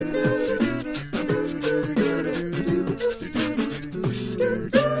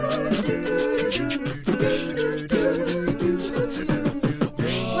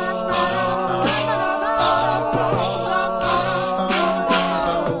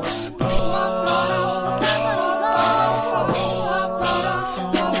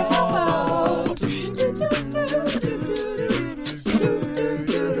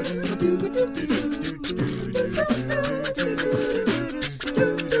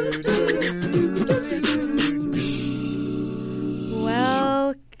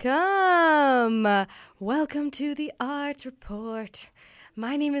Welcome to the Arts Report.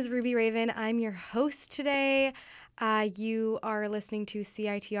 My name is Ruby Raven. I'm your host today. You are listening to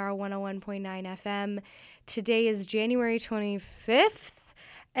CITR 101.9 FM. Today is January 25th,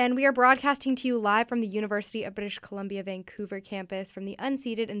 and we are broadcasting to you live from the University of British Columbia, Vancouver campus from the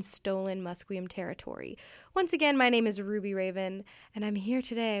unceded and stolen Musqueam territory. Once again, my name is Ruby Raven, and I'm here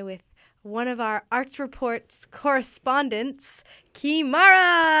today with one of our Arts Report's correspondents,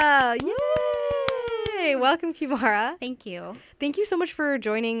 Kimara! Yay! Welcome, Kimara. Thank you. Thank you so much for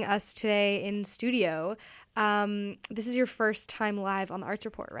joining us today in studio. This is your first time live on the Arts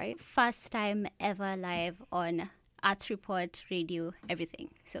Report, right? First time ever live on Arts Report, radio, everything.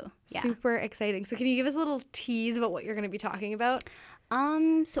 So, yeah. Super exciting. So can you give us a little tease about what you're going to be talking about?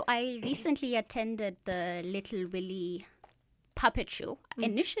 So I recently attended the Little Willie puppet show.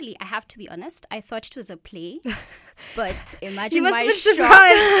 Initially, I have to be honest, I thought it was a play, but imagine my shock.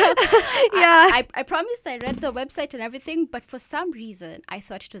 Yeah. I promised I read the website and everything, but for some reason, I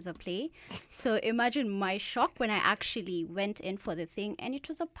thought it was a play. So imagine my shock when I actually went in for the thing and it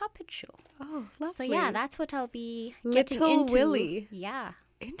was a puppet show. Oh, lovely. So yeah, that's what I'll be getting Little into. Willie. Yeah.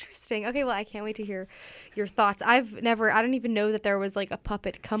 Interesting. Okay, well, I can't wait to hear your thoughts. I don't even know that there was like a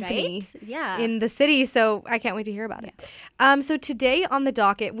puppet company Right? Yeah. in the city, so I can't wait to hear about it. So today on the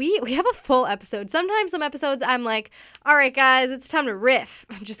docket, we have a full episode. Sometimes some episodes I'm like, all right, guys, it's time to riff.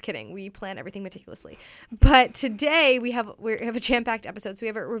 I'm just kidding. We plan everything meticulously. But today we have a jam-packed episode. So we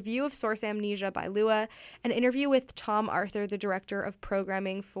have a review of Source Amnesia by Lua, an interview with Tom Arthur, the director of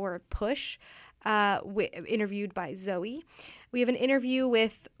programming for Push, interviewed by Zoe. We have an interview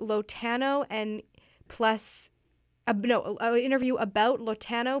with Lotano and an interview about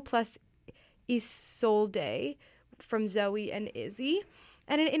Lotano plus Isolde from Zoe and Izzy,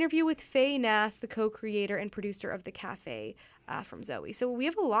 and an interview with Faye Nass, the co-creator and producer of The Cafe, from Zoe. So we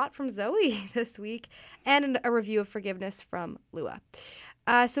have a lot from Zoe this week, and a review of Forgiveness from Lua.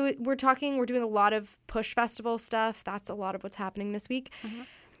 So we're doing a lot of Push Festival stuff. That's a lot of what's happening this week.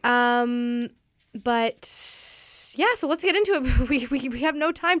 But yeah, so let's get into it. We have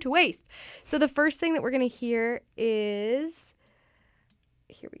no time to waste. So the first thing that we're going to hear is...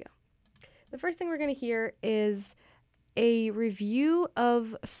 Here we go. The first thing we're going to hear is a review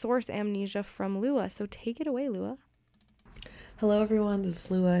of Source Amnesia from Lua. So take it away, Lua. Hello everyone, this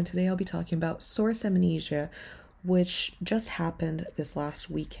is Lua, and today I'll be talking about Source Amnesia, which just happened this last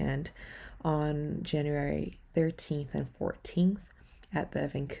weekend on January 13th and 14th at the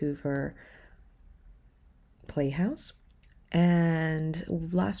Vancouver Playhouse. And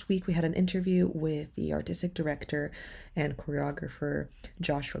last week we had an interview with the artistic director and choreographer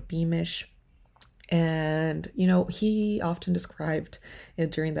Joshua Beamish, and he often described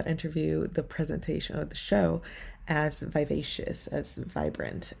during that interview the presentation of the show as vivacious, as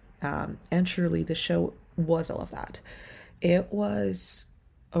vibrant, and surely the show was all of that. It was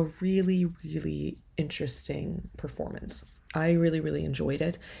a really, really interesting performance. I really, really enjoyed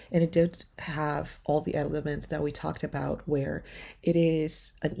it, and it did have all the elements that we talked about, where it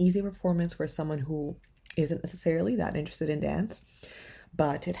is an easy performance for someone who isn't necessarily that interested in dance,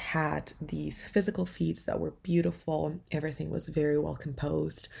 but it had these physical feats that were beautiful. Everything was very well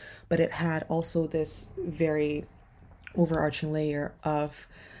composed, but it had also this very overarching layer of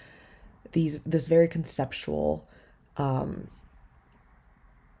this very conceptual idea,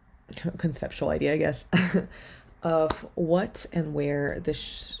 I guess, of what and where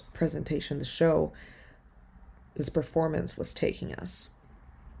this this performance was taking us.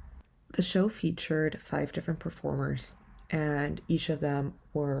 The show featured 5 different performers, and each of them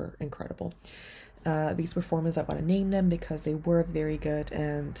were incredible. These performers, I want to name them because they were very good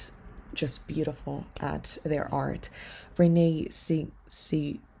and just beautiful at their art. Renee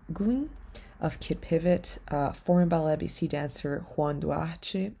Seguin of Kid Pivot, former ballet BC dancer Juan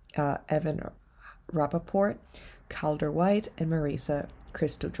Duarte, Evan Rappaport, Calder White, and Marisa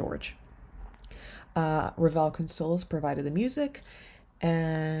Cristo George. Ravel Consoles provided the music,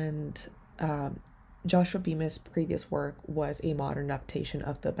 and Joshua Beamish's previous work was a modern adaptation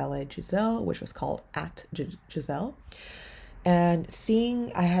of the ballet Giselle, which was called At Giselle. And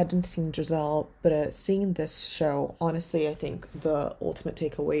I hadn't seen Giselle, but seeing this show, honestly, I think the ultimate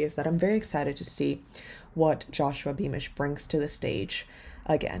takeaway is that I'm very excited to see what Joshua Beamish brings to the stage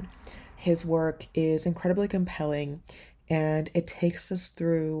again. His work is incredibly compelling, and it takes us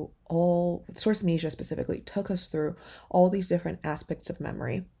through Source Amnesia specifically took us through all these different aspects of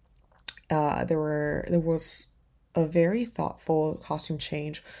memory. There was a very thoughtful costume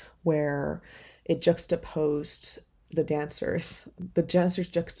change where it juxtaposed the dancers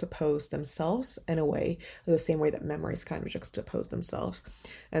juxtapose themselves in a way, the same way that memories kind of juxtapose themselves.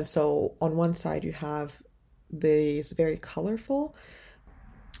 And so on one side you have these very colorful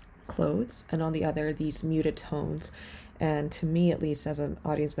clothes, and on the other these muted tones. And to me, at least as an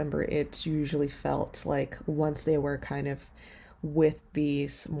audience member, it usually felt like once they were kind of with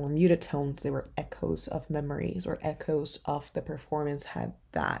these more muted tones, they were echoes of memories or echoes of the performance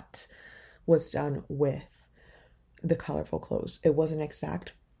that was done with the colorful clothes. It wasn't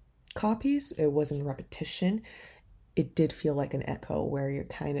exact copies, it wasn't repetition. It did feel like an echo where you're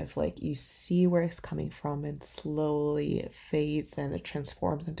kind of like, you see where it's coming from and slowly it fades and it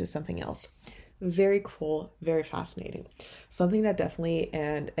transforms into something else. Very cool, very fascinating. Something that definitely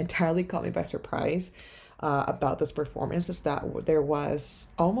and entirely caught me by surprise about this performance is that there was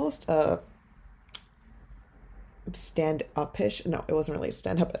almost a stand-up-ish. No, it wasn't really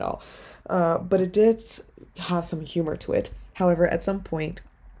stand-up at all. But it did have some humor to it. However, at some point,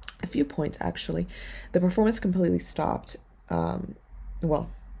 a few points actually, the performance completely stopped. The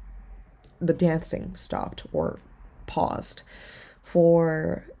dancing stopped or paused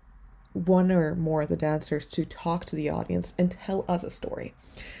for one or more of the dancers to talk to the audience and tell us a story.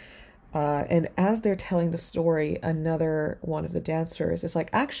 And as they're telling the story, another one of the dancers is like,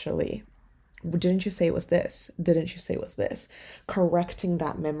 actually, didn't you say it was this? Didn't you say it was this? Correcting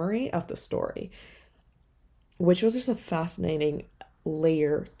that memory of the story, which was just a fascinating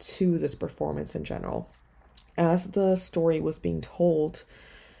layer to this performance in general. As the story was being told,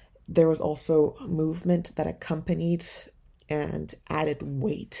 there was also movement that accompanied and added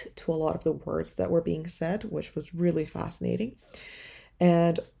weight to a lot of the words that were being said, which was really fascinating.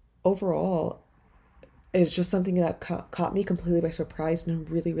 And overall, it's just something that caught me completely by surprise in a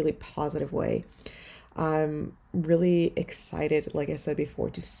really, really positive way. I'm really excited, like I said before,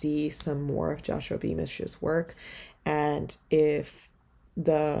 to see some more of Joshua Beamish's work. And if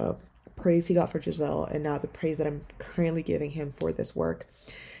the praise he got for Giselle and now the praise that I'm currently giving him for this work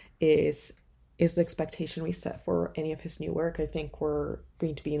is the expectation we set for any of his new work, I think we're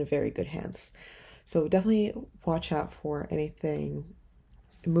going to be in very good hands. So definitely watch out for anything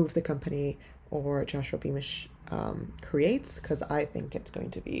Move the Company or Joshua Beamish creates, because I think it's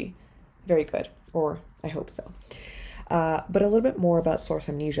going to be very good, or I hope so. But a little bit more about Source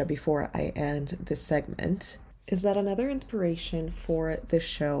Amnesia before I end this segment is that another inspiration for this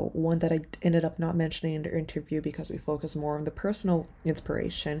show, one that I ended up not mentioning in the interview because we focus more on the personal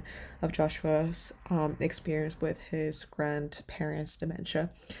inspiration of Joshua's experience with his grandparents' dementia,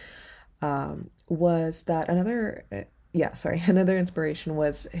 was that another inspiration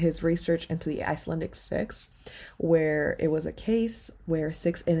was his research into the Icelandic Six, where it was a case where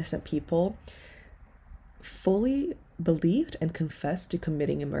 6 innocent people fully believed and confessed to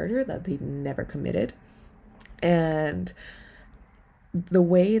committing a murder that they never committed. And the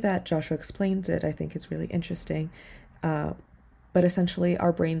way that Joshua explains it, I think is really interesting. But essentially,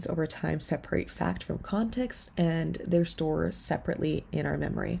 our brains over time separate fact from context, and they're stored separately in our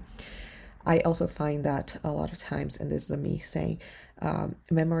memory. I also find that a lot of times, and this is me saying,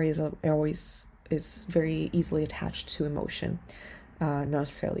 memory is very easily attached to emotion, not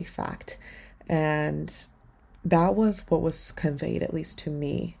necessarily fact. And that was what was conveyed, at least to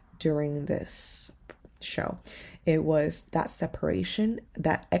me, during this show. It was that separation,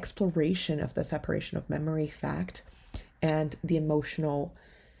 that exploration of the separation of memory, fact, and the emotional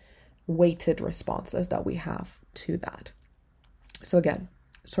weighted responses that we have to that. So again,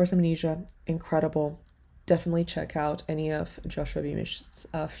 Source Amnesia, incredible. Definitely check out any of Joshua Beamish's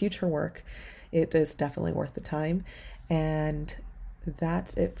future work. It is definitely worth the time. And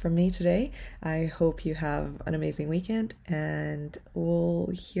that's it from me today. I hope you have an amazing weekend, and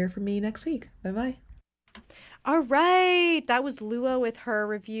we'll hear from me next week. Bye-bye. All right. That was Lua with her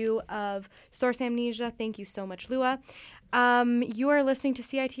review of Source Amnesia. Thank you so much, Lua. You are listening to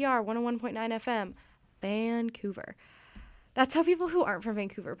CITR 101.9 FM, Vancouver. That's how people who aren't from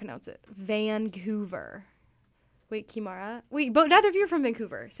Vancouver pronounce it. Vancouver. Wait, Kimara? Wait, but neither of you are from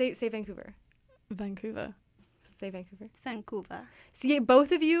Vancouver. Say Vancouver. Vancouver. Say Vancouver. Vancouver. See,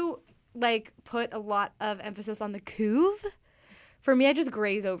 both of you, put a lot of emphasis on the couv. For me, I just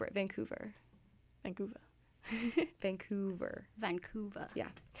graze over it. Vancouver. Vancouver. Yeah.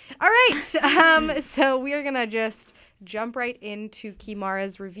 All right. So we are going to just jump right into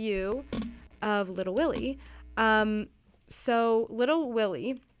Kimara's review of Little Willie. So Little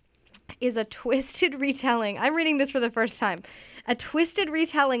Willie is a twisted retelling. I'm reading this for the first time. A twisted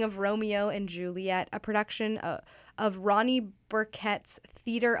retelling of Romeo and Juliet, a production of Ronnie Burkett's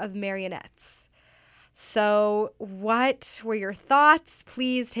Theater of Marionettes. So what were your thoughts?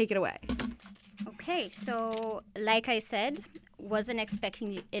 Please take it away. Okay, so like I said, wasn't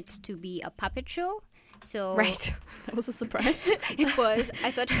expecting it to be a puppet show. So Right. That was a surprise. it was.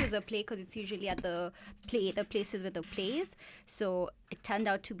 I thought it was a play because it's usually at the places with the plays. So it turned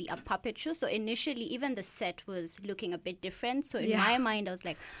out to be a puppet show. So initially, even the set was looking a bit different. So in Yeah. my mind, I was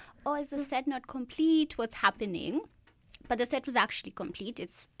like, "Oh, is the set not complete? What's happening?" But the set was actually complete.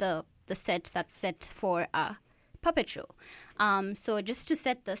 It's the set that's set for a puppet show. So just to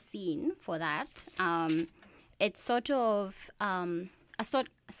set the scene for that, it's sort of a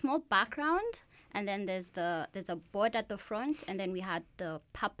small background. And then there's a board at the front, and then we had the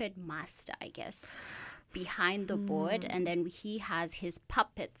puppet master, I guess, behind the board, and then he has his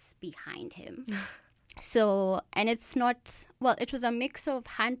puppets behind him. So, and it's not, well, it was a mix of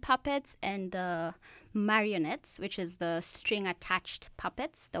hand puppets and the marionettes, which is the string attached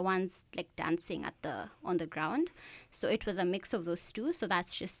puppets, the ones like dancing on the ground. So it was a mix of those two. So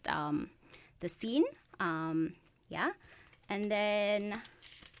that's just the scene. Yeah. And then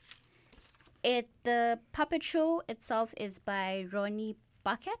the puppet show itself is by Ronnie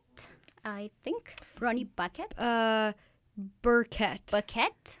Bucket, I think. Ronnie Bucket. Burkett.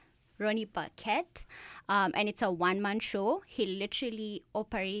 Ronnie Bucket. And it's a one-man show. He literally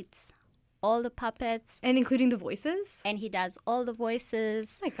operates all the puppets. And including the voices? And he does all the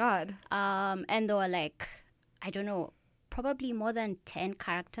voices. Oh my God. And there were like, I don't know, probably more than 10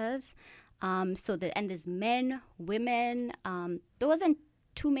 characters. And there's men, women. There wasn't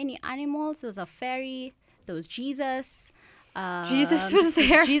too many animals. There was a fairy. There was Jesus. Jesus was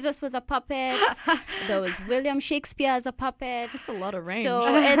there. Jesus was a puppet. There was William Shakespeare as a puppet. That's a lot of range. So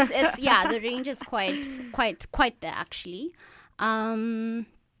it's yeah, the range is quite there actually.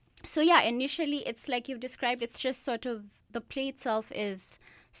 So yeah, initially it's like you've described. It's just sort of the play itself is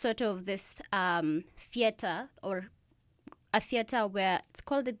sort of this theater or a theater where it's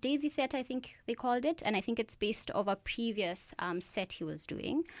called the Daisy Theater, I think they called it, and I think it's based off a previous set he was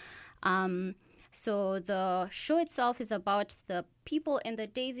doing. So the show itself is about the people in the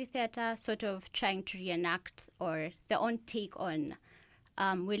Daisy Theater sort of trying to reenact or their own take on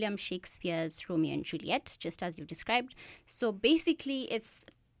William Shakespeare's Romeo and Juliet, just as you described. So basically it's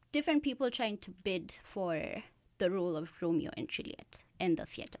different people trying to bid for the role of Romeo and Juliet in the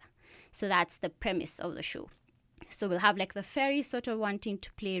theater. So that's the premise of the show. So we'll have like the fairy sort of wanting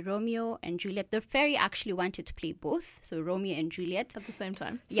to play Romeo and Juliet. The fairy actually wanted to play both, so Romeo and Juliet. At the same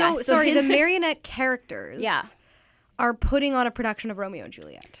time. Yeah, So the marionette characters Yeah. are putting on a production of Romeo and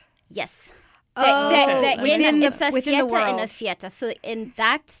Juliet. Yes. Oh, It's a within the theater in a world. theater. So in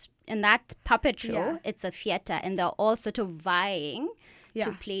that puppet show, Yeah. it's a theater, and they're all sort of vying Yeah.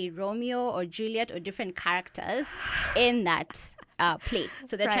 to play Romeo or Juliet or different characters in that play.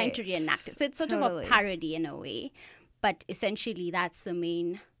 So they're trying to Right. reenact it. So it's sort of Totally. a parody in a way, but essentially that's the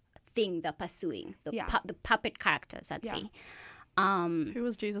main thing they're pursuing. The Yeah. the puppet characters, I'd Yeah. say. Who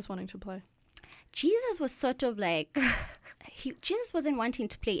was Jesus wanting to play? Jesus was sort of like, Jesus wasn't wanting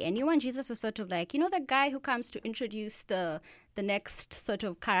to play anyone. Jesus was sort of like, the guy who comes to introduce the next sort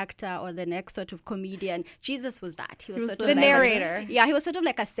of character or the next sort of comedian. Jesus was that. He was sort of the like narrator. Yeah, he was sort of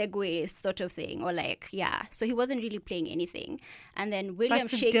like a segue sort of thing, or like, yeah. So he wasn't really playing anything. And then William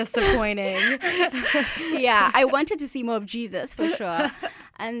That's Shakespeare. disappointing. Yeah, I wanted to see more of Jesus for sure.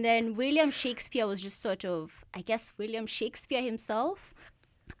 And then William Shakespeare was just sort of, I guess, William Shakespeare himself,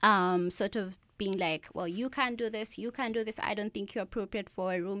 sort of being like, well, you can't do this, I don't think you're appropriate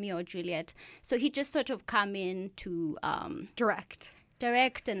for Romeo or Juliet. So he just sort of come in to Direct.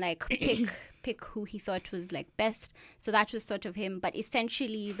 and like pick who he thought was like best. So that was sort of him. But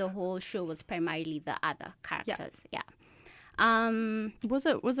essentially the whole show was primarily the other characters. Yeah. Was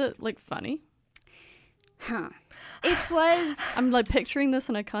it like funny? It was. I'm like picturing this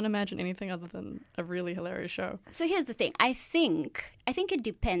and I can't imagine anything other than a really hilarious show. So here's the thing. I think it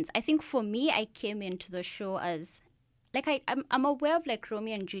depends. I think for me, I came into the show as like I'm aware of like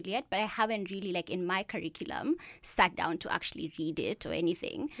Romeo and Juliet, but I haven't really like in my curriculum sat down to actually read it or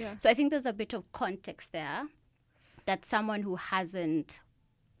anything. Yeah. So I think there's a bit of context there that someone who hasn't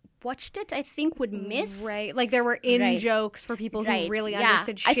watched it, I think, would miss. Right. Like there were in jokes for people who really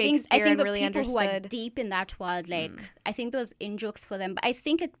understood Shakespeare I think and the really people who are understood. deep in that world, like I think there was in jokes for them, but I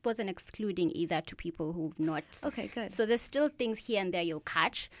think it wasn't excluding either to people who've not. Okay, good. So there's still things here and there you'll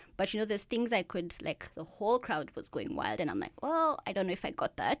catch, but there's things I could like. The whole crowd was going wild, and I'm like, well, I don't know if I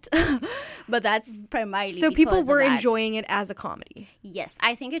got that, but that's primarily So people because of were that. enjoying it as a comedy. Yes,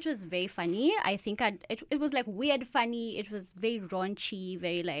 I think it was very funny. I think it was like weird funny. It was very raunchy,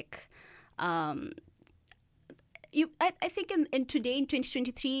 very like. I think in today, in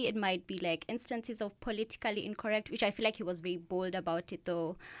 2023, it might be like instances of politically incorrect, which I feel like he was very bold about it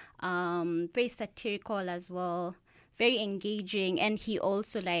though. Very satirical as well, very engaging. And he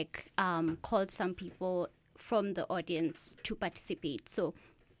also like called some people from the audience to participate. So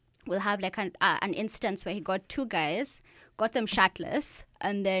we'll have like an instance where he got two guys, got them shirtless,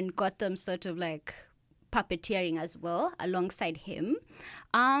 and then got them sort of like puppeteering as well alongside him.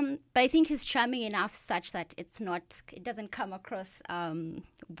 But I think he's charming enough such that it doesn't come across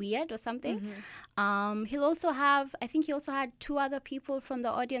weird or something. He also had two other people from the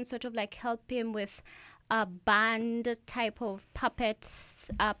audience sort of like help him with a band type of puppet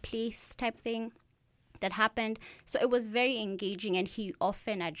place type thing that happened. So it was very engaging, and he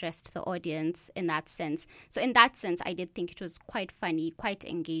often addressed the audience in that sense. So in that sense, I did think it was quite funny, quite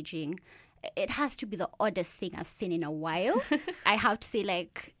engaging. It has to be the oddest thing I've seen in a while. I have to say,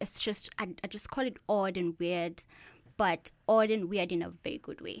 like, it's just, I just call it odd and weird, but odd and weird in a very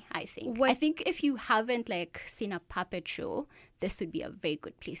good way, I think. I think if you haven't, like, seen a puppet show, this would be a very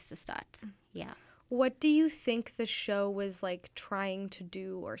good place to start. Yeah. What do you think the show was, like, trying to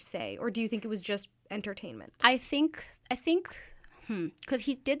do or say? Or do you think it was just entertainment? I think, because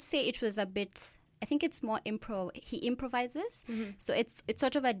he did say it was a bit... I think it's more he improvises. So it's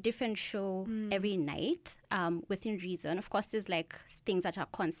sort of a different show every night within reason. Of course, there's like things that are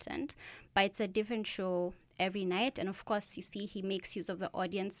constant, but it's a different show every night. And of course, you see, he makes use of the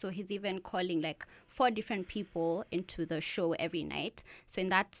audience. So he's even calling like 4 different people into the show every night. So in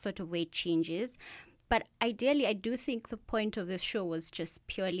that sort of way, it changes. But ideally, I do think the point of this show was just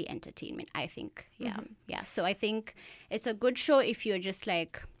purely entertainment, I think. Yeah. So I think it's a good show if you're just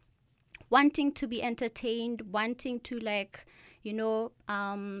like wanting to be entertained, wanting to like,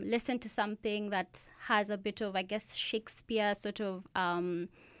 listen to something that has a bit of, I guess, Shakespeare sort of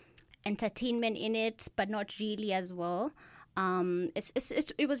entertainment in it, but not really as well.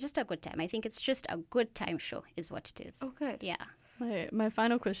 It was just a good time. I think it's just a good time show is what it is. Oh, good. Yeah. My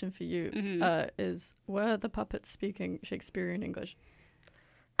final question for you is, were the puppets speaking Shakespearean English?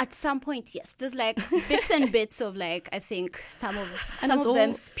 At some point, yes. There's like bits and bits of like, I think some of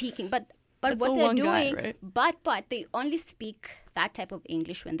them speaking, but what they're doing, guy, right? but they only speak that type of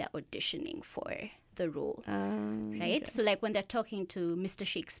English when they're auditioning for the role, right? Okay. So like when they're talking to Mr.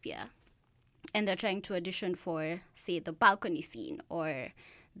 Shakespeare and they're trying to audition for, say, the balcony scene or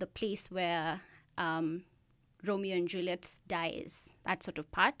the place where Romeo and Juliet dies, that sort of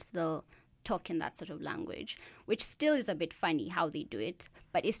part, they'll talk in that sort of language, which still is a bit funny how they do it.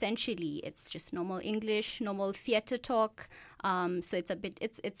 But essentially, it's just normal English, normal theater talk. So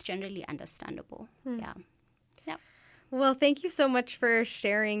it's generally understandable. Yeah. Well, thank you so much for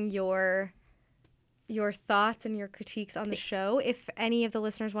sharing your thoughts and your critiques on the show. If any of the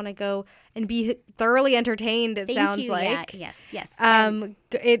listeners want to go and be thoroughly entertained, sounds like. Yeah, yes.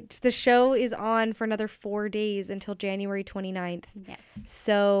 The show is on for another 4 days until January 29th. Yes.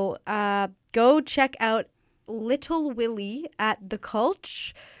 So go check out Little Willie at the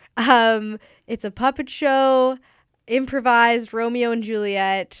Cultch. It's a puppet show, improvised Romeo and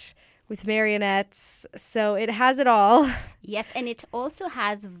Juliet with marionettes. So it has it all. Yes, and it also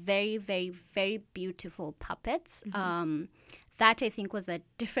has very, very, very beautiful puppets. That I think was a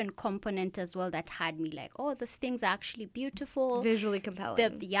different component as well that had me like, oh, these things are actually beautiful. Visually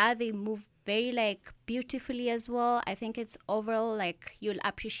compelling. They move very like beautifully as well. I think it's overall like you'll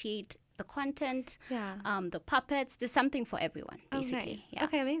appreciate the content, the puppets. There's something for everyone, basically. Oh, nice. Yeah.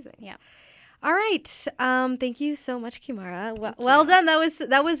 Okay, amazing. Yeah. All right. Thank you so much, Kimara. Well done. That was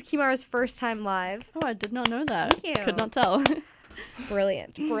Kimara's first time live. Oh, I did not know that. Thank you. Could not tell.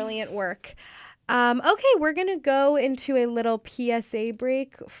 Brilliant work. Okay, we're going to go into a little PSA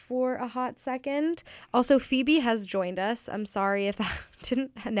break for a hot second. Also, Phoebe has joined us. I'm sorry if I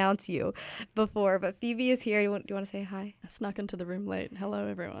didn't announce you before, but Phoebe is here. Do you want to say hi? I snuck into the room late. Hello,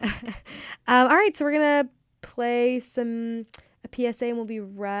 everyone. All right, so we're going to play a PSA and we'll be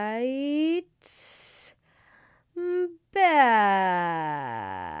right back.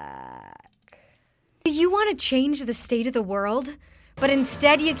 Do you want to change the state of the world? But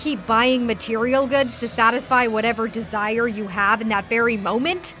instead you keep buying material goods to satisfy whatever desire you have in that very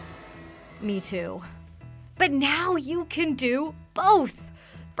moment? Me too. But now you can do both.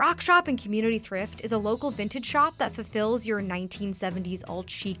 Rock Shop and Community Thrift is a local vintage shop that fulfills your 1970s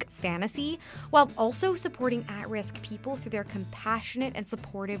alt-chic fantasy while also supporting at-risk people through their compassionate and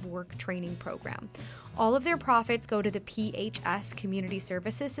supportive work training program. All of their profits go to the PHS Community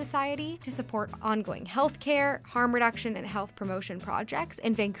Services Society to support ongoing healthcare, harm reduction, and health promotion projects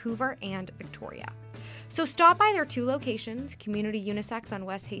in Vancouver and Victoria. So stop by their 2 locations, Community Unisex on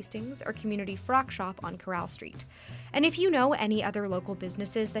West Hastings or Community Frock Shop on Corral Street. And if you know any other local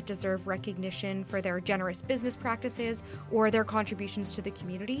businesses that deserve recognition for their generous business practices or their contributions to the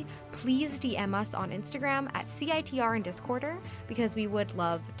community, please DM us on Instagram at CITR and Discorder, because we would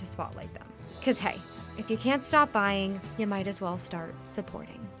love to spotlight them. Because hey, if you can't stop buying, you might as well start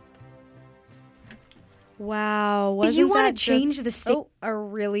supporting. Wow, wasn't You wanna that change just the a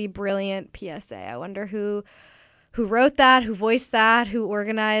really brilliant PSA? I wonder who wrote that, who voiced that, who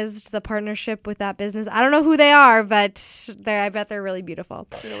organized the partnership with that business. I don't know who they are, but I bet they're really beautiful.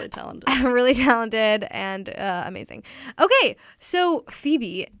 Really talented. Really talented and amazing. Okay, so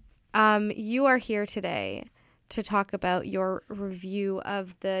Phoebe, you are here today to talk about your review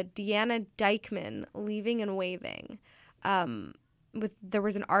of the Deanna Dykeman Leaving and Waving. There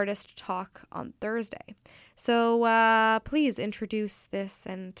was an artist talk on Thursday. So please introduce this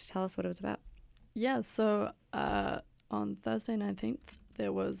and tell us what it was about. Yeah, so on Thursday 19th,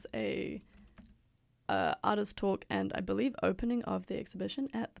 there was a artist talk and I believe opening of the exhibition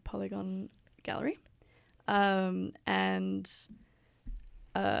at the Polygon Gallery. And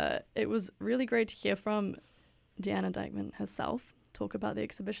it was really great to hear from Deanna Dykeman herself talk about the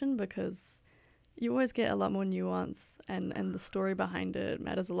exhibition, because you always get a lot more nuance and the story behind it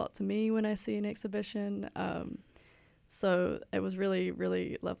matters a lot to me when I see an exhibition. So it was really,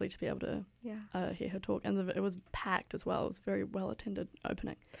 really lovely to be able to hear her talk. And it was packed as well. It was a very well-attended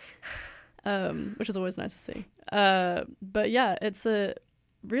opening, which is always nice to see. But yeah, it's a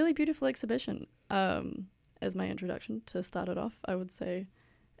really beautiful exhibition. As my introduction to start it off, I would say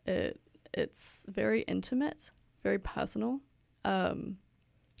it's very intimate, very personal.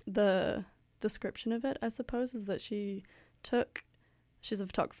 The description of it, I suppose, is that she's a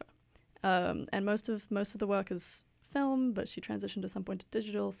photographer. And most of the work is film, but she transitioned at some point to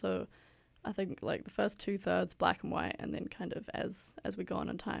digital, so I think like the first 2/3 black and white, and then kind of as we go on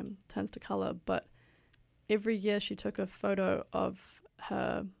in time turns to color. But every year she took a photo of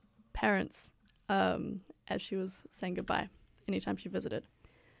her parents as she was saying goodbye anytime she visited,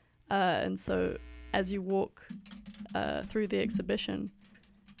 and so as you walk through the exhibition,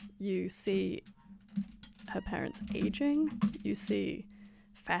 you see her parents aging, you see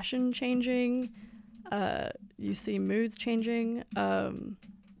fashion changing, you see moods changing.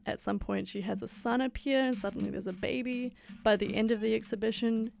 At some point she has a son appear and suddenly there's a baby. By the end of the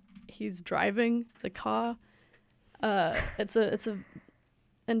exhibition, he's driving the car. It's a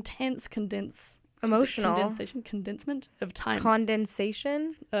intense condensement of time.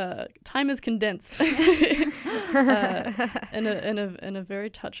 Condensation? Time is condensed in a very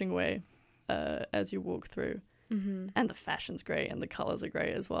touching way as you walk through. Mm-hmm. And the fashion's great and the colors are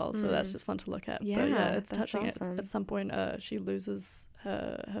great as well, so that's just fun to look at. But yeah, it's touching. Awesome. At some point she loses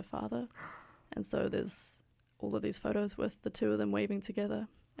her father, and so there's all of these photos with the 2 of them waving together,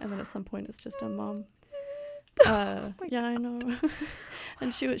 and then at some point it's just her mom. Yeah, I know.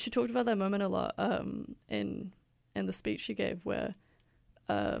 And she talked about that moment a lot in the speech she gave, where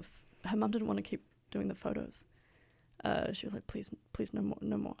her mom didn't want to keep doing the photos. She was like, please no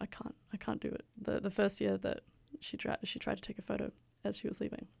more, I can't do it. The first year that she tried to take a photo as she was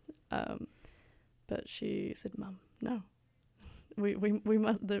leaving, but she said, Mom, no, we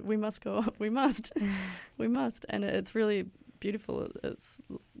must go up, we must. And it's really beautiful.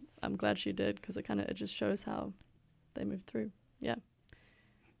 I'm glad she did, because it just shows how they moved through. Yeah.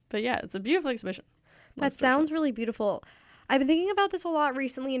 But yeah, it's a beautiful exhibition. That sounds really beautiful. I've been thinking about this a lot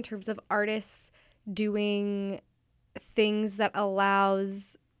recently in terms of artists doing things that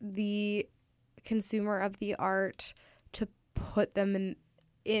allows the consumer of the art to put them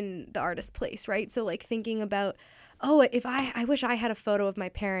in the artist's place, right? So like thinking about, if I wish I had a photo of my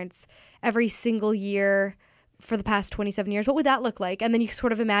parents every single year for the past 27 years, what would that look like? And then you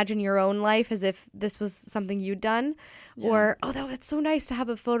sort of imagine your own life as if this was something you'd done. Yeah. Or, that's so nice to have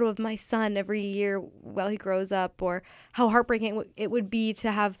a photo of my son every year while he grows up. Or how heartbreaking it would be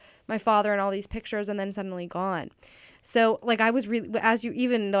to have my father in all these pictures and then suddenly gone. So, like, I was really,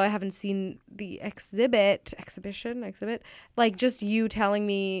 even though I haven't seen the exhibition, like, just you telling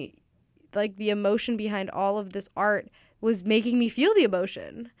me, like, the emotion behind all of this art was making me feel the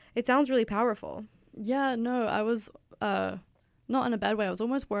emotion. It sounds really powerful. Yeah, no, I was, not in a bad way. I was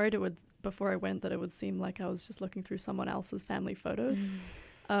almost worried before I went, that it would seem like I was just looking through someone else's family photos.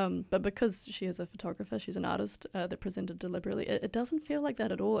 But because she is a photographer, she's an artist that presented deliberately, it doesn't feel like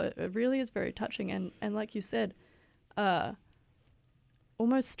that at all. It really is very touching. And like you said,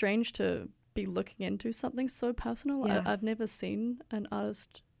 almost strange to be looking into something so personal. Yeah. I've never seen an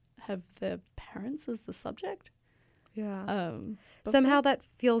artist have their parents as the subject. Yeah. Somehow that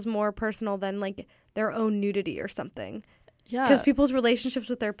feels more personal than like their own nudity or something. Yeah. Because people's relationships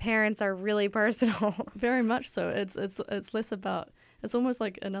with their parents are really personal. Very much so. It's less about, it's almost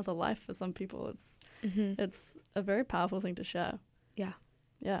like another life for some people. It's a very powerful thing to share. Yeah.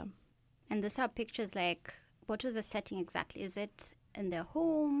 Yeah. And these are pictures like, what was the setting exactly? Is it in their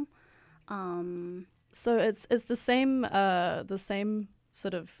home? So it's the same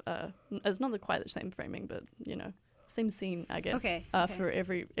sort of it's not quite the same framing, but same scene, I guess. Okay. For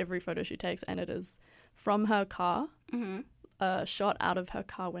every photo she takes, and it is from her car, shot out of her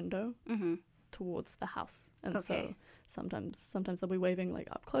car window towards the house. And so sometimes they'll be waving like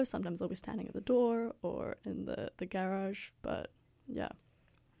up close, sometimes they'll be standing at the door or in the garage, but yeah.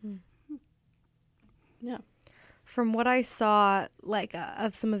 Yeah. From what I saw, like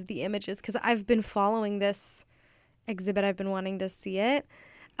of some of the images, because I've been following this exhibit, I've been wanting to see it.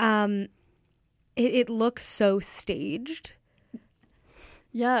 It looks so staged.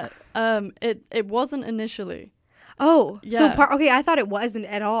 Yeah. It wasn't initially. Oh, yeah. So I thought it wasn't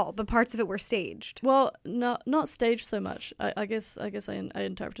at all, but parts of it were staged. Well, not staged so much. I guess I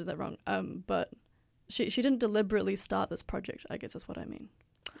interpreted that wrong. But she didn't deliberately start this project, I guess is what I mean.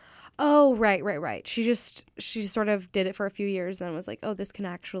 Oh, right. She sort of did it for a few years and was like, oh, this can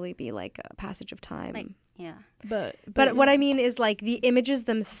actually be like a passage of time. Like, yeah. But what I mean is like the images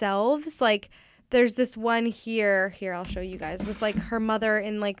themselves, like there's this one here, I'll show you guys, with like her mother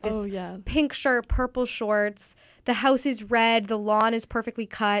in like this pink shirt, purple shorts. The house is red. The lawn is perfectly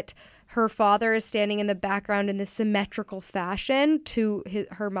cut. Her father is standing in the background in this symmetrical fashion to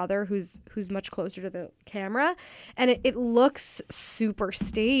her mother, who's much closer to the camera. And it looks super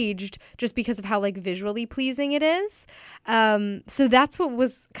staged just because of how like visually pleasing it is. So that's what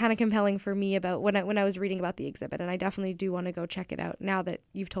was kind of compelling for me about when I was reading about the exhibit. And I definitely do want to go check it out now that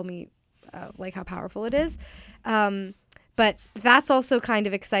you've told me like how powerful it is. But that's also kind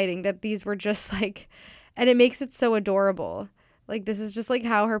of exciting that these were just like, and it makes it so adorable. Like, this is just, like,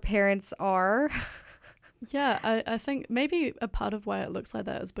 how her parents are. Yeah, I think maybe a part of why it looks like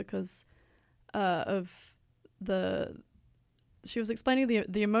that is because of she was explaining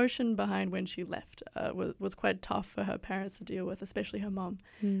the emotion behind when she left was quite tough for her parents to deal with, especially her mom.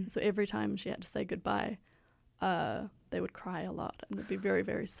 So every time she had to say goodbye, they would cry a lot and they'd be very,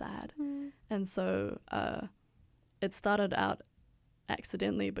 very sad. And so it started out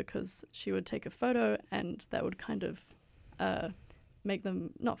accidentally because she would take a photo and that would kind of make them,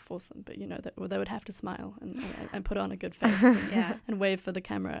 not force them, but they would have to smile and put on a good face and wave for the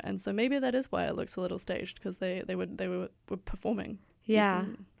camera. And so maybe that is why it looks a little staged, because they were performing. Yeah.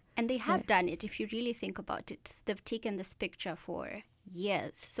 And they have done it. If you really think about it, they've taken this picture for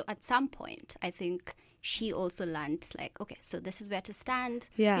years. So at some point, I think she also learned, like, okay, so this is where to stand.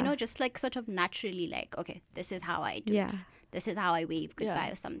 Yeah. Just like sort of naturally, like, okay, this is how I do it. This is how I wave goodbye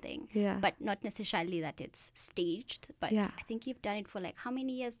or something. Yeah. But not necessarily that it's staged. But I think you've done it for like, how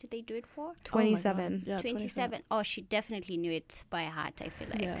many years did they do it for? 27. Yeah, 27. Oh, she definitely knew it by heart, I feel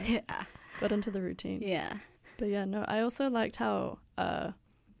like. Yeah. Got into the routine. Yeah. But yeah, no, I also liked how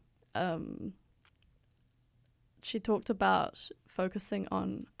she talked about focusing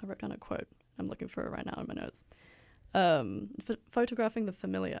on, I wrote down a quote, I'm looking for it right now in my notes. Photographing the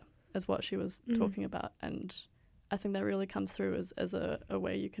familiar is what she was talking about, and I think that really comes through as a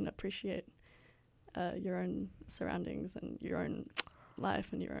way you can appreciate your own surroundings and your own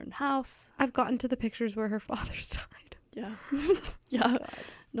life and your own house. I've gotten to the pictures where her father's died. Yeah. Yeah.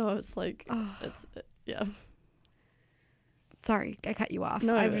 No, it's like, yeah. Sorry, I cut you off.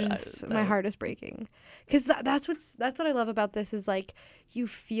 No, my heart is breaking. Because that's what I love about this is like you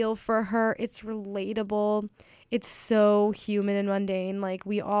feel for her. It's relatable. It's so human and mundane. Like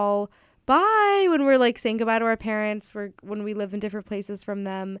we all when we're like saying goodbye to our parents, when we live in different places from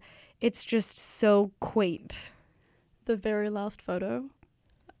them. It's just so quaint. The very last photo,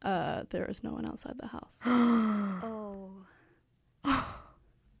 there is no one outside the house. Oh.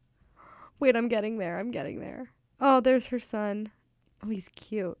 Wait, I'm getting there. Oh, there's her son. Oh, he's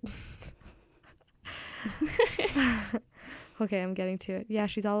cute. Okay, I'm getting to it. Yeah,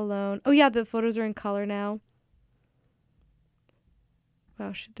 she's all alone. Oh, yeah, the photos are in color now.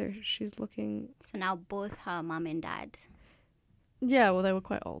 Wow, she's looking. So now both her mom and dad. Yeah, well, they were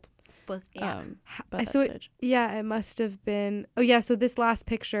quite old. Both, yeah. By that stage. It must have been. Oh, yeah, so this last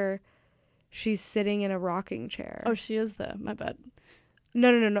picture, she's sitting in a rocking chair. Oh, she is there. My bad.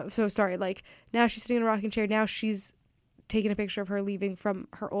 No. So sorry. Like now she's sitting in a rocking chair. Now she's taking a picture of her leaving from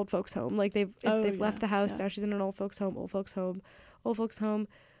her old folks' home. Like they've left the house. Yeah. Now she's in an old folks' home. And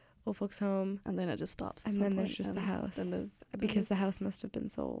then it just stops. And then there's just the house. Because the house must have been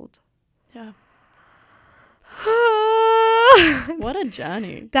sold. Yeah. What a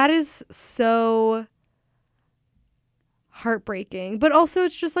journey. That is so heartbreaking, but also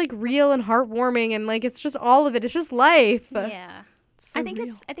it's just like real and heartwarming, and like it's just all of it. It's just life. Yeah. So I think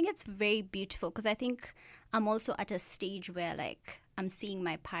real. it's very beautiful, because I think I'm also at a stage where like I'm seeing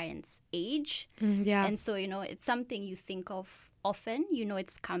my parents age. Yeah. And so, it's something you think of often,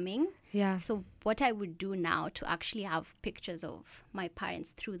 it's coming. Yeah. So what I would do now to actually have pictures of my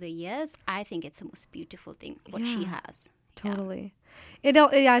parents through the years, I think it's the most beautiful thing, what she has. Totally.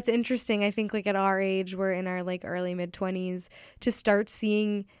 It's interesting. I think like at our age, we're in our like early mid-20s, to start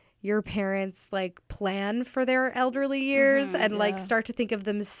seeing your parents like plan for their elderly years and like start to think of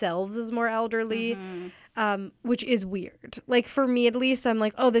themselves as more elderly, which is weird. Like for me at least, I'm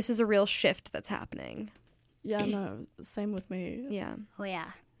like, oh, this is a real shift that's happening. Yeah, no, same with me. Yeah. Oh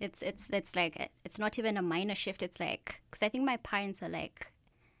yeah. It's like, it's not even a minor shift. It's like, because I think my parents are like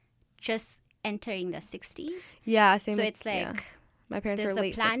just entering their 60s. Yeah, same. So it's like, my parents there's are the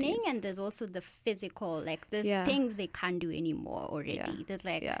late planning 50s. and there's also the physical, like there's things they can't do anymore already. Yeah. There's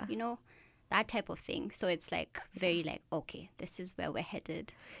like, that type of thing. So it's like very like, okay, this is where we're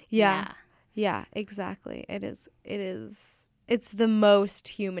headed. Yeah, exactly. It is. It's the most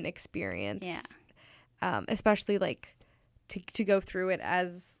human experience. Yeah. Especially like to go through it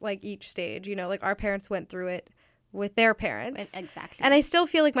as like each stage, like our parents went through it with their parents. Exactly. And I still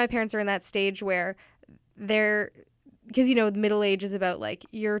feel like my parents are in that stage where they're, because the middle age is about like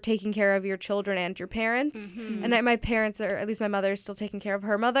you're taking care of your children and your parents, and my parents are, at least my mother is still taking care of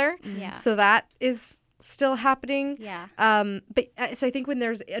her mother. Yeah. So that is still happening. Yeah. But so I think when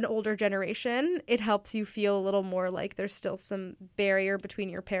there's an older generation, it helps you feel a little more like there's still some barrier between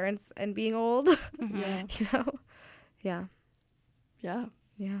your parents and being old. Yeah. Yeah. Yeah.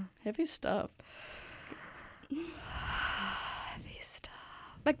 Yeah. Heavy stuff. Heavy stuff.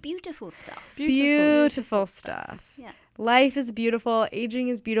 But beautiful stuff. Beautiful stuff. Yeah. Life is beautiful. Aging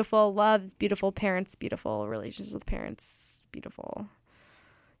is beautiful. Love is beautiful. Parents beautiful. Relations with parents beautiful.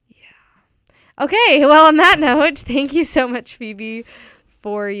 Yeah. Okay. Well, on that note, thank you so much, Phoebe,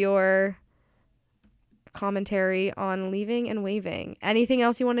 for your commentary on Leaving and Waving. Anything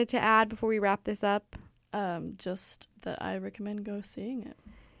else you wanted to add before we wrap this up? Just that I recommend go seeing it.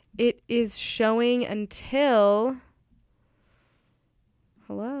 It is showing until...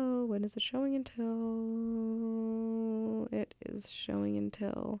 Hello, when is it showing until? It is showing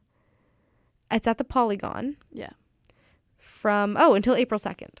until... It's at the Polygon. Yeah. Until April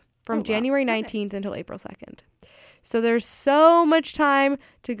 2nd. From January 19th until April 2nd. So there's so much time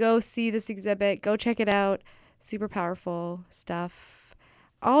to go see this exhibit. Go check it out. Super powerful stuff.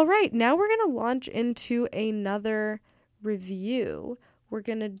 All right, now we're going to launch into another review. We're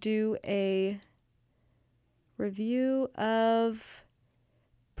going to do a review of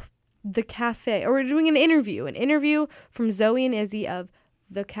The Cafe, or we're doing an interview from Zoe and Izzy of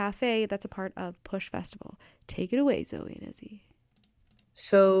The Cafe that's a part of Push Festival. Take it away, Zoe and Izzy.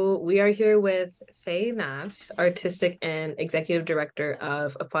 So we are here with Faye Nass, artistic and executive director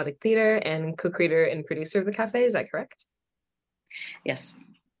of Aphotic Theater and co-creator and producer of The Cafe. Is that correct? Yes.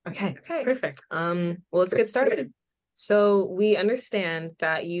 Okay, perfect. Well, let's get started. So we understand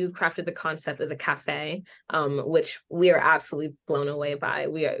that you crafted the concept of The Cafe, which we are absolutely blown away by.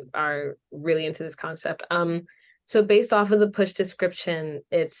 We are really into this concept. So based off of the Push description,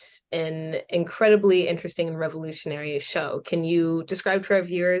 it's an incredibly interesting and revolutionary show. Can you describe to our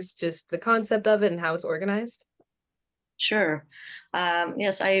viewers just the concept of it and how it's organized? Sure.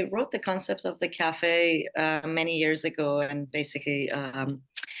 Yes, I wrote the concept of The Cafe many years ago, and basically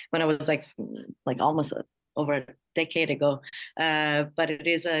when I was like almost over a decade ago. But it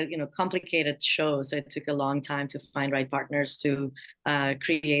is a complicated show, so it took a long time to find right partners to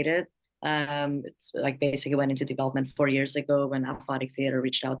create it. It's like basically went into development 4 years ago when Aphotic Theater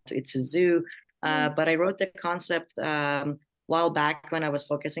reached out to It's a Zoo. But I wrote the concept while back when I was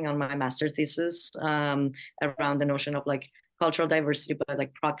focusing on my master thesis around the notion of like cultural diversity, but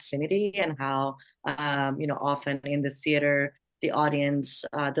like proximity, and how often in the theater the audience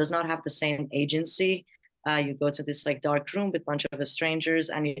does not have the same agency. You go to this like dark room with a bunch of strangers,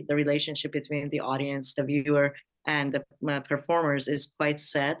 and the relationship between the audience, the viewer, and the performers is quite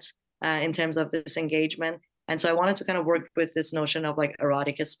set in terms of this engagement. And so I wanted to kind of work with this notion of like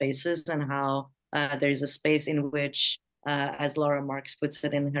erotic spaces, and how there is a space in which, as Laura Marks puts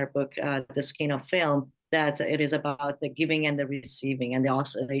it in her book, The Skein of Film, that it is about the giving and the receiving and the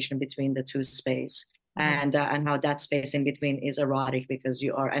oscillation between the two space. And how that space in between is erotic because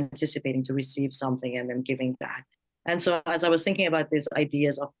you are anticipating to receive something and then giving back. And so as I was thinking about these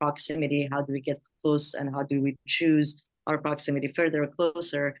ideas of proximity, how do we get close and how do we choose our proximity further or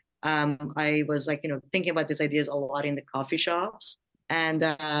closer? I was like, thinking about these ideas a lot in the coffee shops. And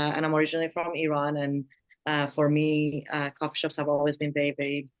I'm originally from Iran. And for me, coffee shops have always been very,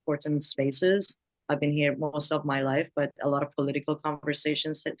 very important spaces. I've been here most of my life, but a lot of political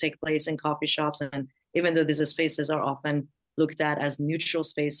conversations that take place in coffee shops. And even though these spaces are often looked at as neutral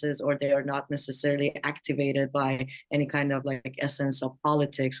spaces, or they are not necessarily activated by any kind of like essence of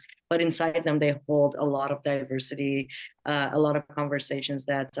politics, but inside them they hold a lot of diversity, a lot of conversations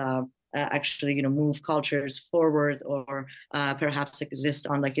that actually move cultures forward, or perhaps exist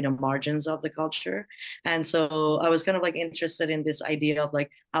on like margins of the culture. And so I was kind of like interested in this idea of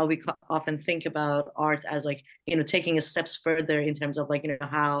like how we often think about art as like taking a steps further in terms of like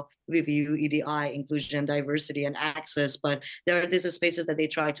how we view EDI, inclusion, diversity, and access. But there are these spaces that they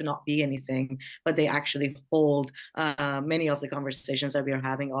try to not be anything, but they actually hold many of the conversations that we are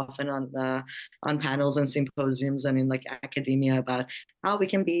having often on panels and symposiums and in like academia about how we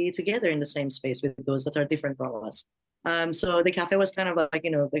can be together in the same space with those that are different from us. So the cafe was kind of like,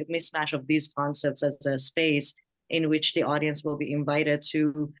 the mismatch of these concepts as a space in which the audience will be invited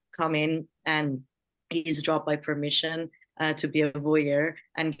to come in and eavesdrop by permission, to be a voyeur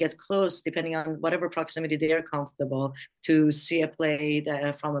and get close, depending on whatever proximity they are comfortable, to see a play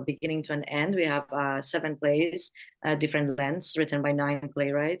that, from a beginning to an end. We have 7 plays, different lengths, written by 9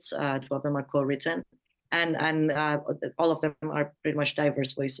 playwrights. 2 of them are co-written. And all of them are pretty much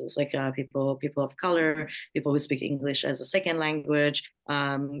diverse voices, like people of color, people who speak English as a second language,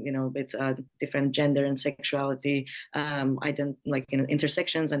 with different gender and sexuality,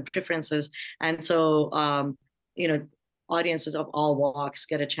 intersections and preferences. And so, audiences of all walks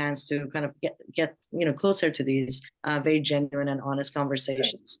get a chance to kind of get closer to these very genuine and honest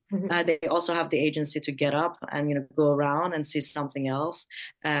conversations. They also have the agency to get up and go around and see something else,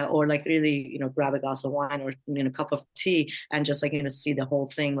 or like really grab a glass of wine or cup of tea and just like see the whole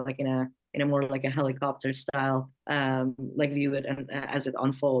thing like in a more like a helicopter style, like view it and as it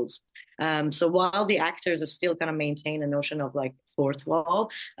unfolds. So while the actors still kind of maintain a notion of like fourth wall,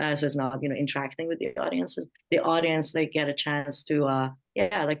 so it's not interacting with the audiences, the audience, they get a chance to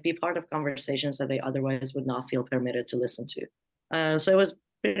like be part of conversations that they otherwise would not feel permitted to listen to. So it was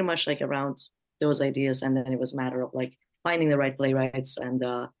pretty much like around those ideas, and then it was a matter of like finding the right playwrights and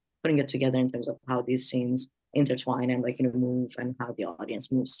putting it together in terms of how these scenes intertwine and like move, and how the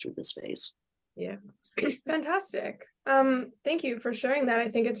audience moves through the space. Yeah. Fantastic. Thank you for sharing that. I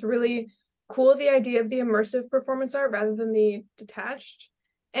think it's really cool, the idea of the immersive performance art rather than the detached.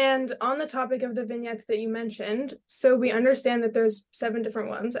 And on the topic of the vignettes that you mentioned, so we understand that there's 7 different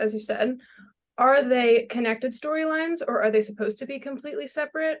ones, as you said. Are they connected storylines, or are they supposed to be completely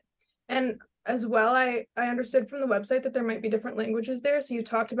separate? And as well, I understood from the website that there might be different languages there. So you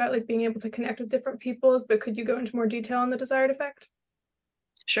talked about like being able to connect with different peoples, but could you go into more detail on the desired effect?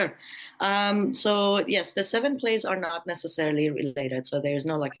 Sure. So yes, the 7 plays are not necessarily related. So there's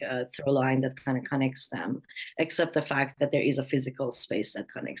no like a through line that kind of connects them, except the fact that there is a physical space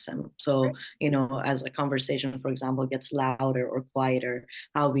that connects them. So, as a conversation, for example, gets louder or quieter,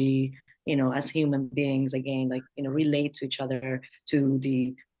 how we, as human beings, again, like, relate to each other, to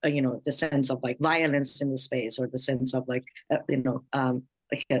the sense of like violence in the space, or the sense of like,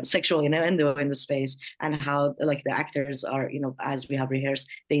 like a sexual innuendo in the space, and how like the actors are, as we have rehearsed,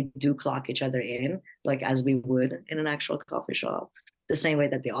 they do clock each other in, like as we would in an actual coffee shop, the same way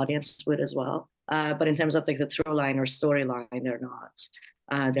that the audience would as well. But in terms of like the through line or storyline, they're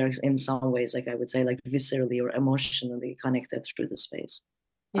not. They're in some ways, like I would say, like viscerally or emotionally connected through the space.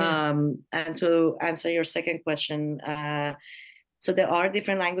 Yeah. And to answer your second question, so there are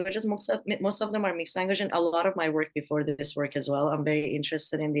different languages. Most of them are mixed language, and a lot of my work before this work as well, I'm very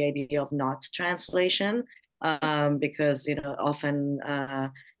interested in the idea of not translation, because often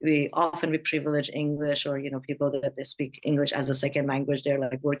we privilege English, or people that they speak English as a second language. They're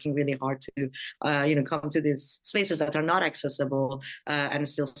like working really hard to come to these spaces that are not accessible, and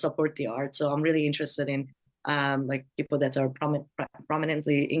still support the art. So I'm really interested in like people that are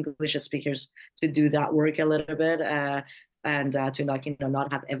prominently English speakers to do that work a little bit. And to like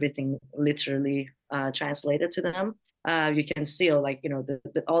not have everything literally translated to them. You can still like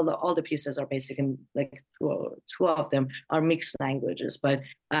all the pieces are basically like two of them are mixed languages, but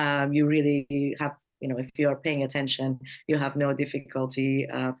you really have if you are paying attention, you have no difficulty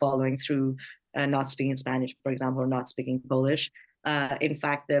following through, not speaking Spanish, for example, or not speaking Polish. In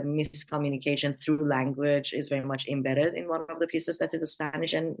fact, the miscommunication through language is very much embedded in one of the pieces that is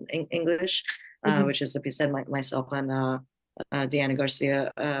Spanish and English, which is a piece that myself and Diana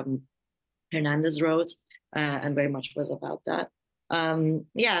Garcia Hernandez wrote, and very much was about that.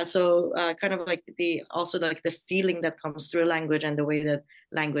 Yeah, so kind of like the also like the feeling that comes through language and the way that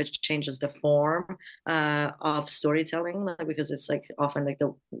language changes the form of storytelling, like, because it's like often like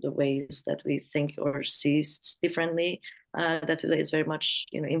the ways that we think or see differently that is very much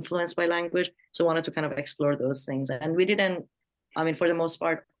influenced by language. So wanted to kind of explore those things, and we didn't. I mean, for the most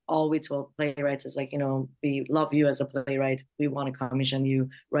part, all we told playwrights is like, we love you as a playwright. We want to commission you,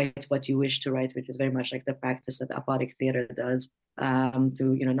 write what you wish to write, which is very much like the practice that aphotic theater does. To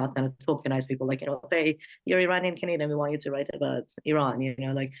not kind of tokenize people like, hey, you're Iranian Canadian, we want you to write about Iran,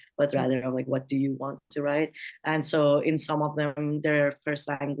 like, but rather of like, what do you want to write? And so in some of them, their first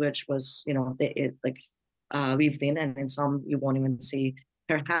language was, weaved in, and in some you won't even see,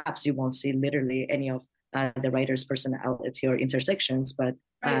 perhaps you won't see literally any of the writer's personality or intersections, but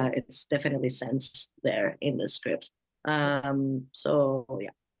it's definitely sensed there in the script. So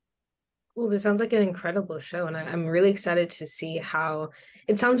yeah. Well, this sounds like an incredible show, and I'm really excited to see how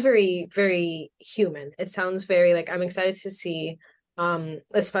it sounds. Very, very human. It sounds very like I'm excited to see,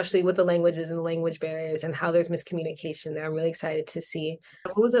 especially with the languages and the language barriers and how there's miscommunication there. I'm really excited to see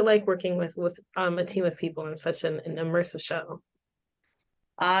what was it like working with a team of people on such an immersive show.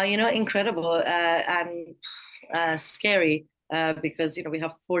 Incredible and scary. Because we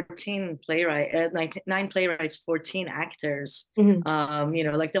have 14 9 playwrights, 14 actors.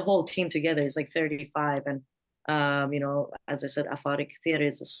 Mm-hmm. Like the whole team together is like 35, and as I said, aphotic theater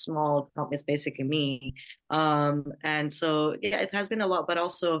is a small company. It's basically me, and so yeah, it has been a lot, but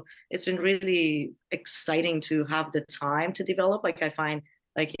also it's been really exciting to have the time to develop. Like I find,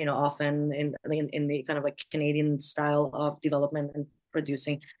 like often in the kind of like Canadian style of development and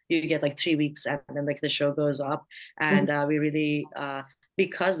producing, you get like 3 weeks and then like the show goes up, and we really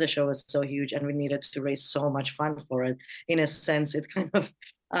because the show was so huge and we needed to raise so much fund for it, in a sense it kind of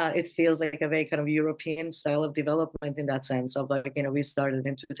it feels like a very kind of European style of development, in that sense of like we started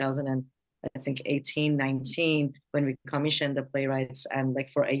in 2000 and I think 18, 19 when we commissioned the playwrights, and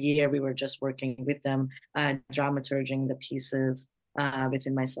like for a year we were just working with them, dramaturging the pieces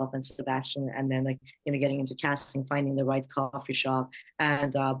between myself and Sebastian, and then like getting into casting, finding the right coffee shop,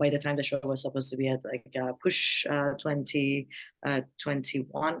 and by the time the show was supposed to be at like push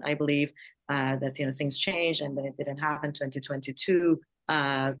 2021, I believe, that things changed, and then it didn't happen. 2022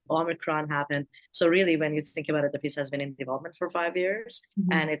 Omicron happened. So really, when you think about it, the piece has been in development for 5 years,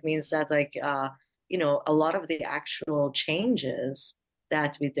 and it means that like a lot of the actual changes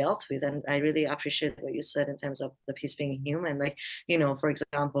that we dealt with. And I really appreciate what you said in terms of the piece being human. Like, for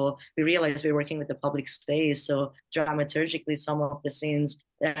example, we realized we're working with the public space. So dramaturgically, some of the scenes,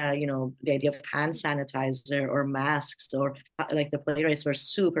 the idea of hand sanitizer or masks, or like the playwrights were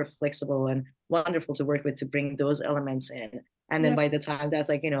super flexible and wonderful to work with to bring those elements in. And then by the time that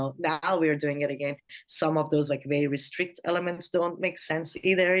now we're doing it again, some of those like very restrict elements don't make sense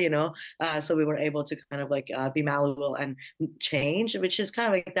either, so we were able to kind of like be malleable and change, which is kind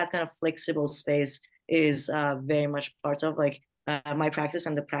of like that kind of flexible space is very much part of like my practice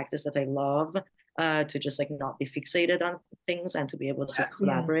and the practice that I love, to just like not be fixated on things and to be able to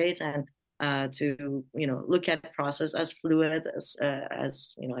collaborate and to look at process as fluid as I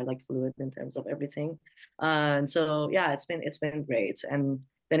like fluid in terms of everything, and so yeah, it's been great. And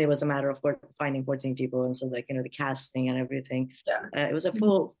then it was a matter of finding 14 people, and so like the casting and everything. It was a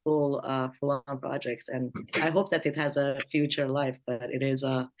full on project, and I hope that it has a future life, but it is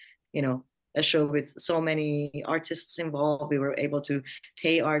a show with so many artists involved. We were able to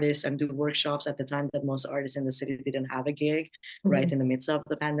pay artists and do workshops at the time that most artists in the city didn't have a gig, right in the midst of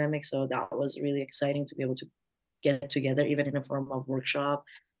the pandemic. So that was really exciting to be able to get together, even in a form of workshop.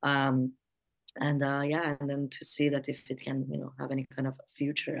 And then to see that if it can, have any kind of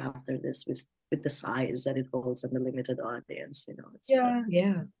future after this with the size that it holds and the limited audience,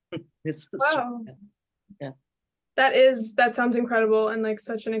 it's wow. Yeah. That sounds incredible and like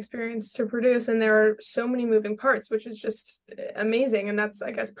such an experience to produce, and there are so many moving parts, which is just amazing, and that's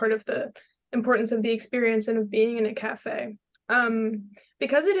I guess part of the importance of the experience and of being in a cafe.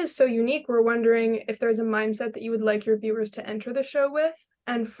 Because it is so unique, we're wondering if there's a mindset that you would like your viewers to enter the show with,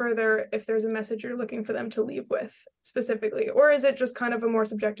 and further, if there's a message you're looking for them to leave with specifically, or is it just kind of a more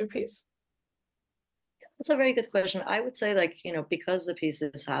subjective piece? That's a very good question. I would say, like, because the piece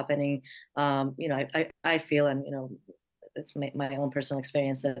is happening, I feel, and, it's my own personal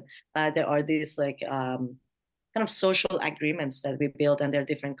experience, that there are these, like, kind of social agreements that we build, and they're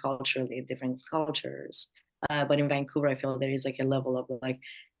different culturally, different cultures. But in Vancouver, I feel there is, like, a level of, like,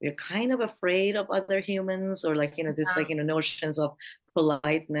 we're kind of afraid of other humans, or, like, this, like, notions of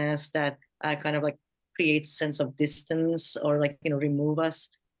politeness that kind of, like, creates sense of distance, or, like, remove us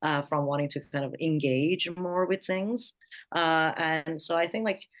from wanting to kind of engage more with things. And so I think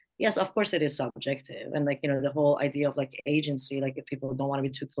like, yes, of course it is subjective. And like, you know, the whole idea of like agency, like if people don't want to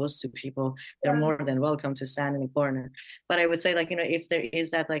be too close to people, they're more than welcome to stand in the corner. But I would say like, you know, if there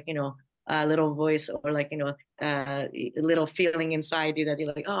is that like, you know, little voice or like, you know, a little feeling inside you that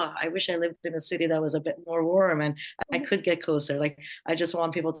you're like, oh, I wish I lived in a city that was a bit more warm and I could get closer. Like, I just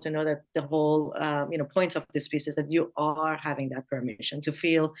want people to know that the whole, you know, point of this piece is that you are having that permission to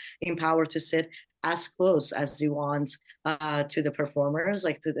feel empowered to sit as close as you want to the performers,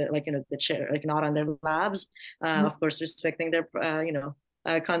 like to the, like, you know, the chair, like not on their labs, of course, respecting their, you know,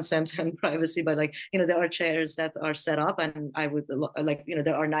 consent and privacy, but like, you know, there are chairs that are set up, and I would like, you know,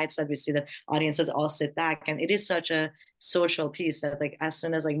 there are nights that we see that audiences all sit back, and it is such a social piece that like as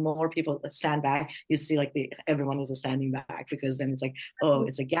soon as like more people stand back, you see like everyone is standing back, because then it's like, oh,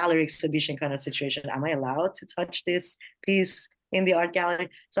 it's a gallery exhibition kind of situation. Am I allowed to touch this piece in the art gallery?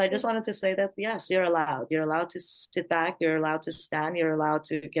 So I just wanted to say that, yes, you're allowed to sit back, you're allowed to stand, you're allowed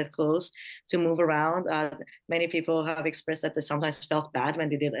to get close, to move around. Many people have expressed that they sometimes felt bad when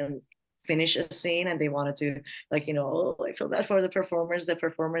they didn't finish a scene, and they wanted to, like, you know, oh, I feel bad for the performers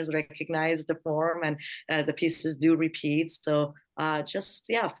recognize the form, and the pieces do repeat. So just,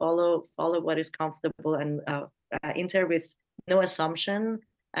 yeah, follow what is comfortable, and enter with no assumption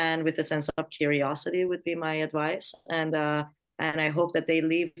and with a sense of curiosity would be my advice. And I hope that they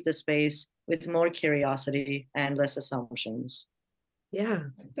leave the space with more curiosity and less assumptions. Yeah.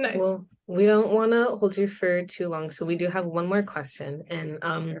 Nice. Well, we don't want to hold you for too long, so we do have one more question.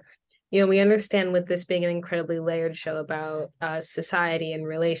 And you know, we understand with this being an incredibly layered show about society and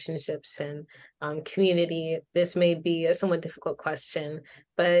relationships and community, this may be a somewhat difficult question,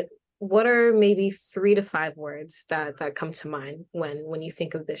 but what are maybe 3 to 5 words that come to mind when you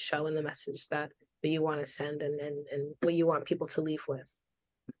think of this show and the message that you want to send, and what you want people to leave with?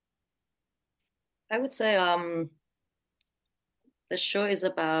 I would say the show is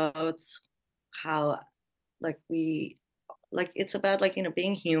about how it's about like, you know,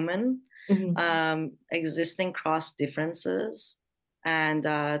 being human, existing cross differences, and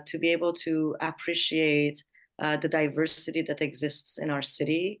to be able to appreciate the diversity that exists in our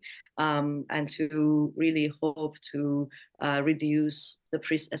city, and to really hope to reduce the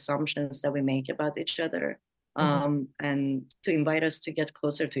assumptions that we make about each other, and to invite us to get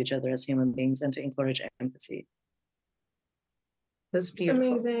closer to each other as human beings, and to encourage empathy. That's beautiful.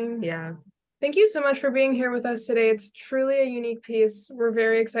 Amazing. Yeah. Thank you so much for being here with us today. It's truly a unique piece. We're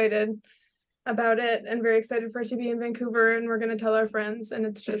very excited about it and very excited for it to be in Vancouver, and we're going to tell our friends, and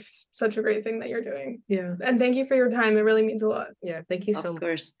it's just such a great thing that you're doing. Yeah. And thank you for your time. It really means a lot. Yeah. Thank you so much. Of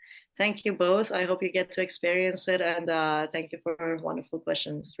course. Thank you both. I hope you get to experience it, and thank you for wonderful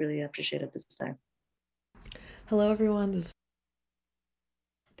questions. Really appreciate it this time. Hello, everyone.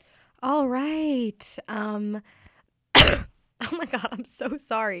 All right. Oh my God, I'm so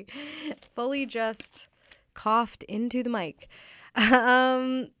sorry. Fully just coughed into the mic.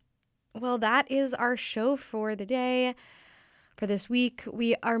 Well, that is our show for the day. For this week,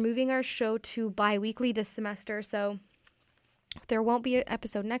 we are moving our show to bi-weekly this semester, so there won't be an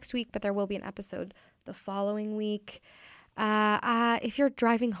episode next week, but there will be an episode the following week. If you're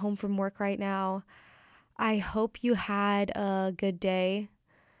driving home from work right now, I hope you had a good day.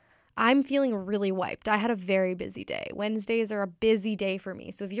 I'm feeling really wiped. I had a very busy day. Wednesdays are a busy day for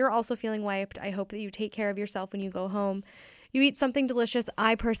me. So if you're also feeling wiped, I hope that you take care of yourself when you go home. You eat something delicious.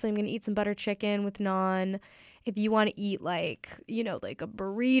 I personally am going to eat some butter chicken with naan. If you want to eat like, you know, like a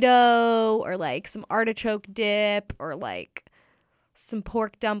burrito or like some artichoke dip or like some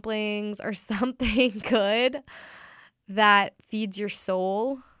pork dumplings or something good that feeds your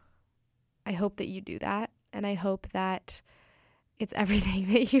soul, I hope that you do that. And I hope that it's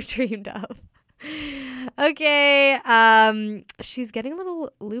everything that you dreamed of. Okay. She's getting a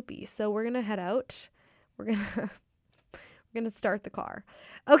little loopy, so we're going to head out. We're going to start the car.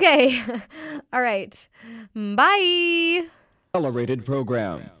 Okay. All right. Bye. Accelerated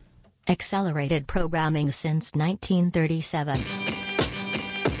program. Accelerated programming since 1937.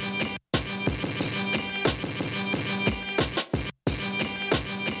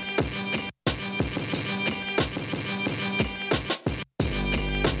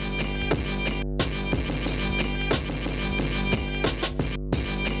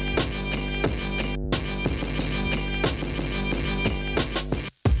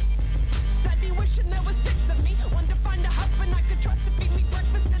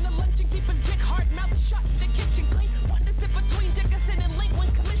 Between dick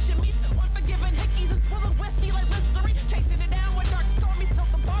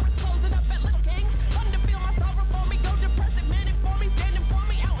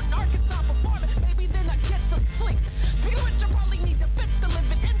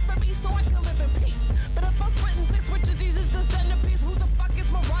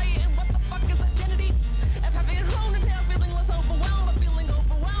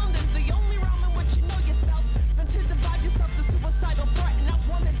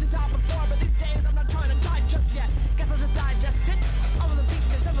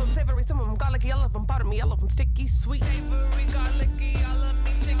from sticky sweet.